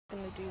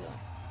gonna do that.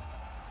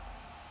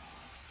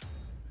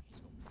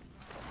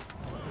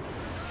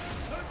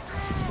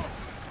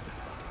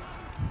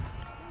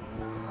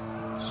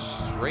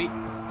 Straight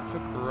for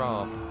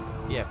Bravo.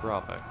 Yeah,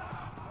 Bravo.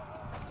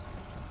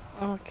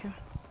 Okay.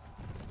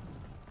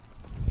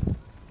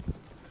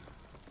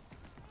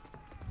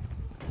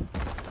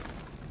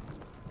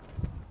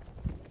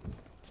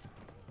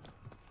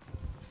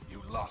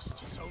 You lost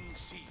Zone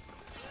C.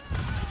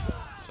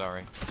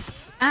 Sorry.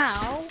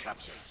 Ow!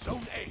 Captured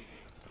Zone A.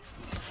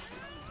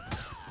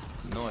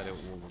 No idea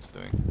what Warlord's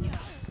doing. Yeah,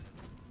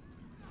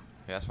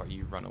 that's right,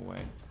 you run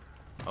away.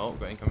 Oh,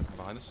 got incoming from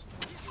behind us.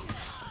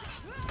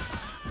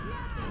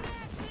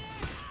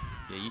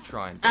 Yeah, you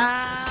try and dodge.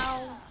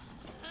 Ow!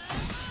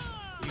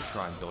 You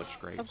try and dodge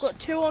Graves. I've got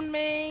 2 on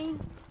me.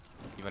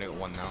 You've only got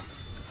 1 now.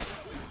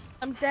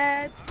 I'm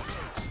dead.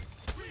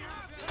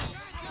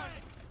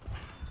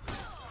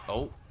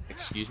 Oh,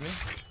 excuse me?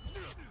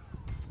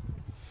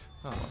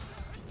 Oh,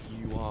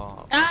 you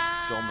are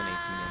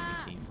dominating the enemy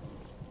team.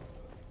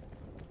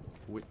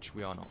 Which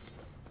we are not.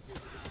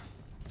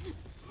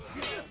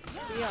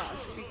 Yeah,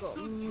 we got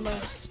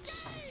most.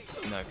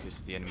 No,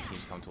 because the enemy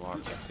team's come to our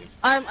objective.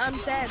 I'm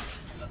dead.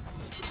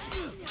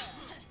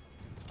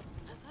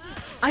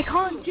 I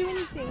can't do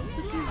anything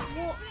because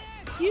what?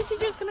 You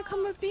said you was gonna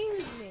come and be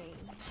with me.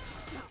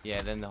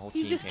 Yeah, then the whole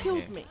You team just came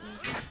killed here. me.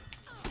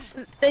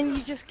 Then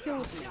you just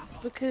killed me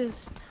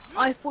because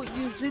I thought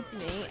you was with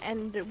me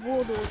and the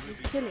Warlord was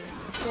killing me.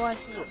 So I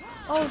thought,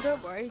 oh,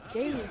 don't worry,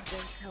 David's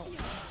going to help me.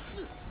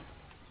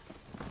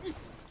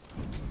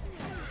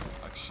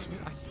 Excuse me,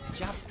 I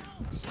jabbed him.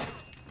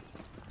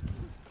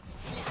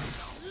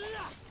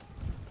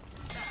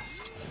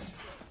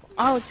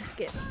 I'll just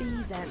get B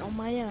then on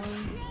my own.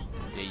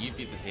 Yeah, you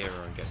be the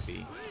hero and get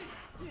B.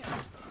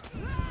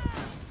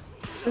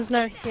 There's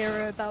no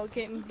hero about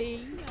getting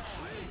B.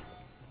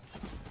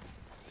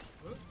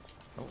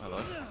 Oh,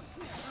 hello.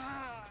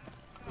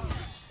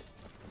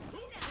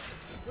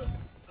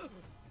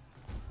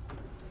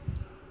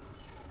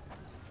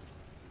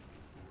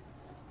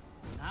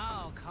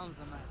 Now comes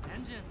my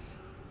vengeance.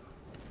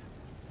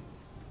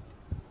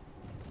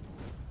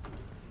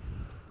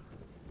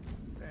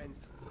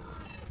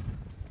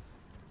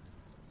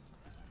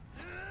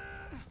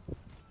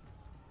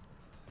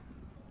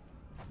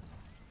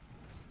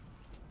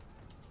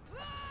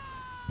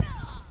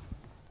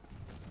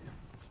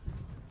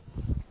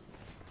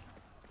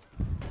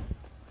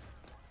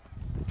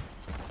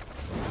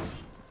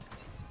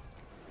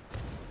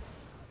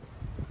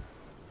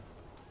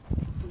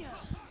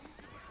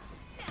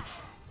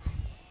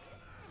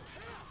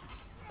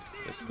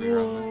 There's 3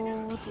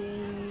 around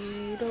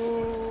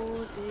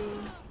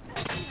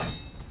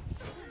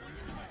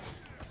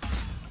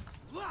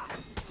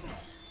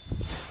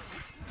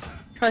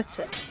Try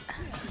to.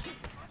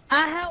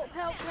 Help,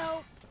 help,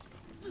 help!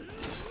 there.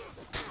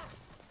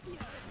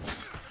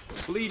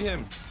 Bleed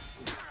him!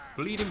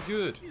 Bleed him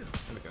good!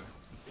 There we go.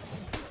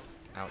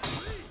 Ouch.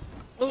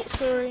 Oh,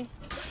 sorry.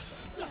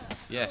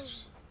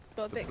 Yes.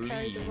 Got a bit bleed.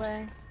 carried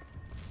away.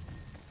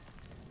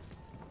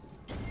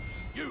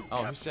 You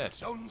Oh, who's dead?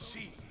 Zone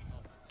C.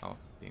 Oh,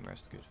 being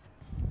rested, good.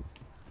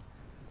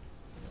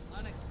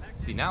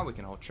 See, now we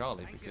can hold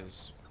Charlie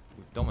because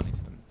we've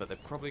dominated them, but they're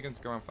probably going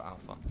to go around for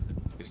Alpha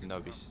because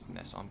nobody's sitting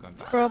there, so I'm going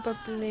back.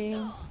 Probably.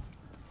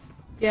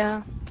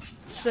 Yeah.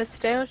 Should I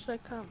stay or should I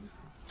come?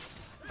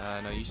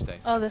 No, you stay.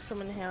 Oh, there's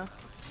someone here.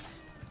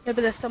 Yeah, but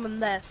there's someone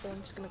there, so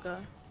I'm just gonna go.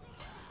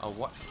 Oh,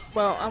 what?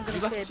 Well, I'm gonna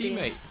You left clear B.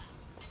 teammate.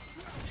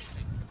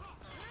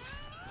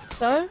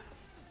 So?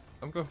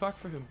 I'm going back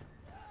for him.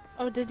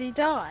 Oh, did he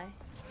die?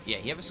 Yeah,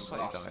 he ever so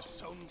slightly died. Lost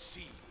Zone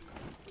C.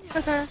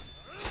 Okay.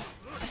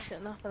 Shit,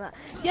 enough of that.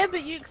 Yeah,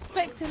 but you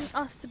expecting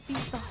us to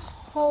beat the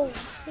whole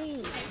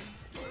team.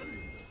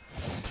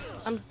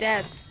 I'm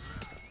dead.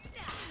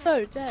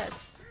 So dead.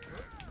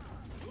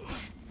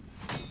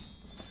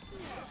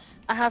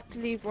 I have to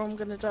leave or I'm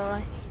gonna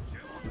die.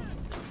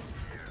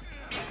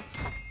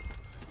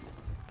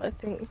 I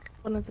think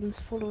one of them's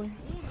following.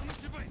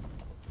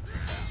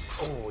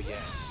 Oh,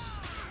 yes.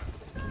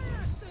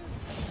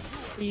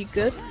 Are you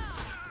good?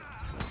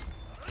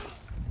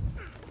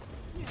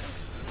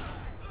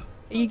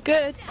 Are you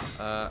good?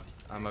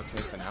 I'm okay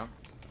for now.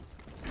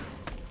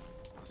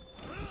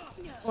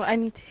 Well, I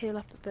need to heal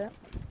up a bit.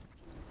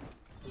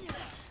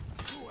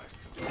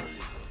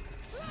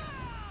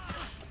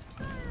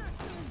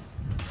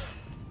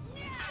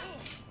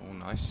 Oh,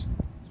 nice.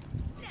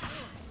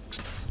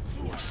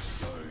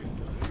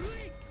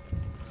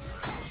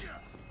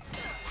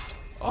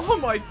 Oh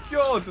my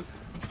god!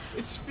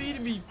 It's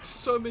feeding me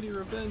so many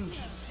revenge.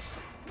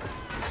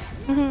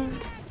 Right.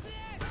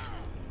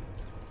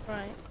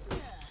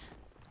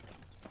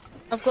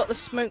 I've got the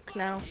smoke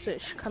now, so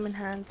it should come in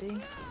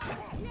handy.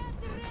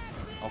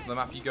 Off the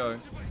map you go.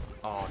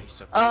 Oh, he's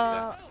so close to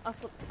death. I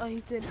thought, oh,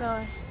 he did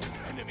die.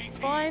 Enemy team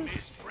Fine.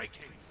 is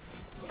breaking.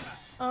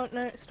 Oh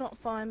no, it's not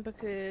fine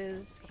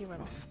because he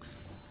ran off.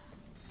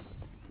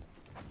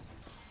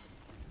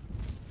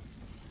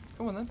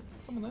 Come on then.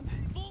 Come on then.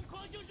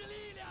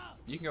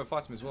 You can go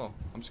fight him as well.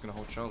 I'm just gonna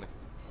hold Charlie.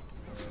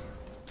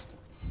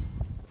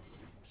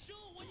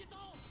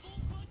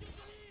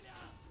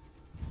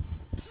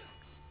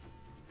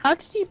 How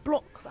did you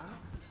block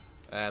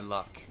that?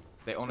 Luck.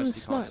 They honestly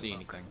can't smoke. see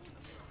anything.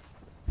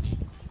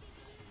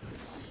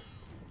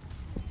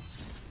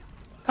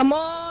 Come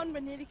on, we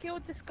nearly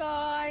killed this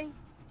guy.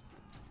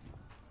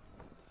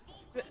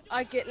 But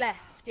I get left,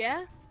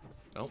 yeah?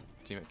 Oh,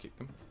 teammate kicked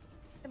him.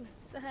 I'm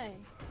gonna say.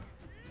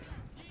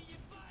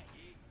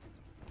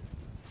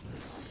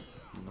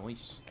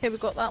 Nice. Okay, we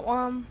got that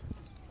one.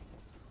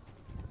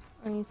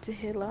 I need to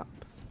heal up.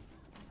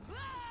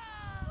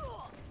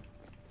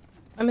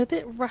 I'm a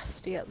bit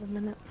rusty at the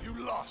minute, You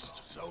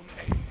lost Zone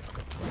A.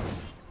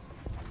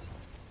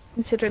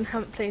 considering I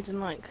haven't played in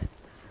like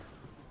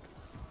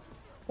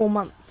 4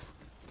 months.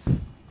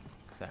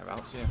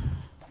 Thereabouts, yeah.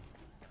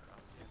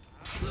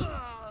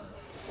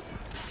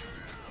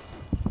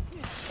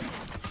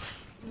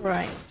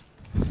 Right.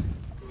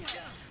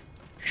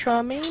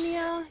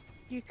 Charmania,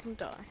 you can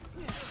die.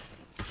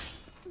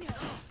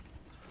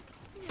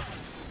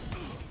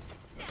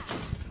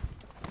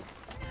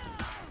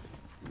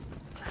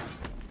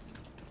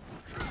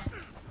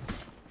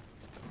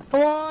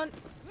 Come on!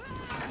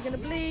 You're gonna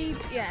bleed?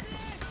 Yeah.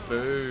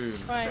 Boom.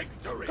 Right.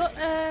 Victory. Got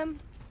I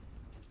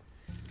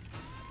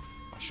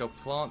shall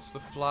plant the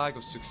flag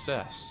of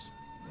success.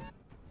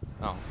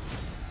 Oh.